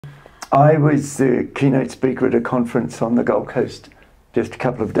I was the keynote speaker at a conference on the Gold Coast just a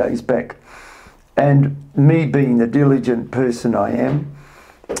couple of days back, and me being the diligent person I am,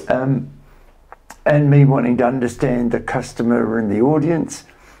 and me wanting to understand the customer and the audience,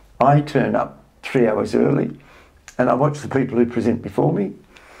 I turn up 3 hours early and I watch the people who present before me,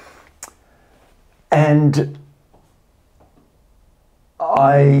 and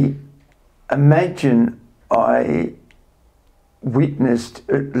I imagine I witnessed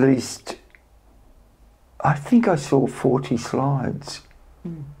at least, I think I saw 40 slides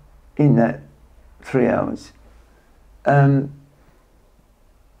in that 3 hours. And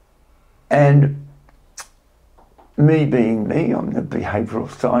me being me, I'm the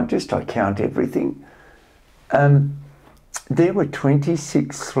behavioural scientist, I count everything. There were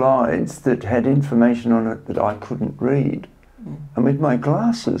 26 slides that had information on it that I couldn't read. And with my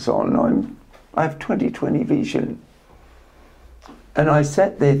glasses on, I have 20/20 vision. And I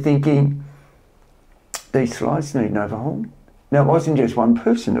sat there thinking, these slides need an overhaul. Now, it wasn't just one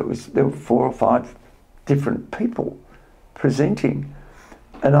person, there were 4 or 5 different people presenting.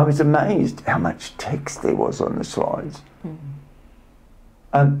 And I was amazed how much text there was on the slides.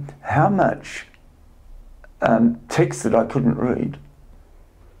 How much text that I couldn't read.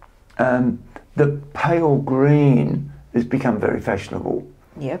 The pale green has become very fashionable.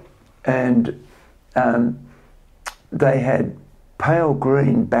 Yep. And they had pale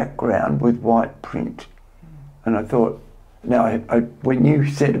green background with white print. And I thought, now when you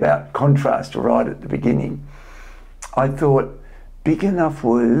said about contrast right at the beginning, I thought big enough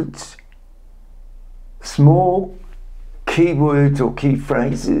words, small keywords or key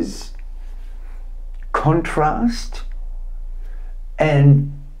phrases, contrast,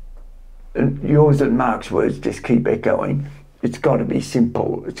 and yours and Mark's words just keep echoing. It's got to be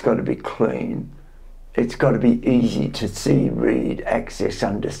simple, it's got to be clean, it's got to be easy to see, read, access,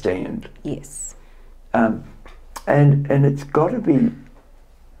 understand. Yes. And it's got to be,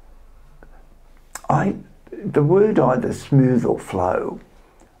 the word either smooth or flow.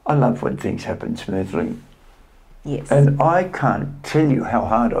 I love when things happen smoothly. Yes. And I can't tell you how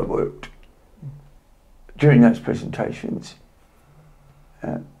hard I worked during those presentations.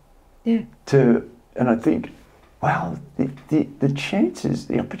 Yeah. And I think, wow, the chances,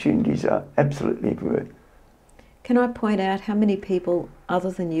 the opportunities are absolutely everywhere. Can I point out how many people other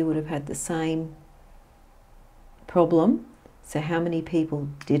than you would have had the same problem? So how many people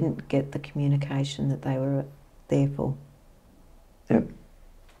didn't get the communication that they were there for? Yep.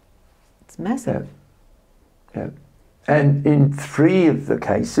 It's massive. Yep. And in 3 of the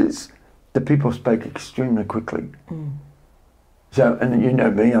cases, the people spoke extremely quickly. So, and you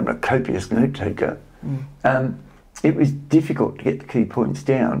know me, I'm a copious note taker. It was difficult to get the key points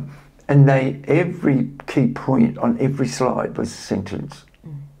down, and every key point on every slide was a sentence.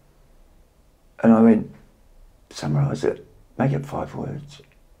 And I went, summarise it, make it 5 words.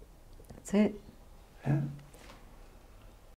 That's it. Yeah.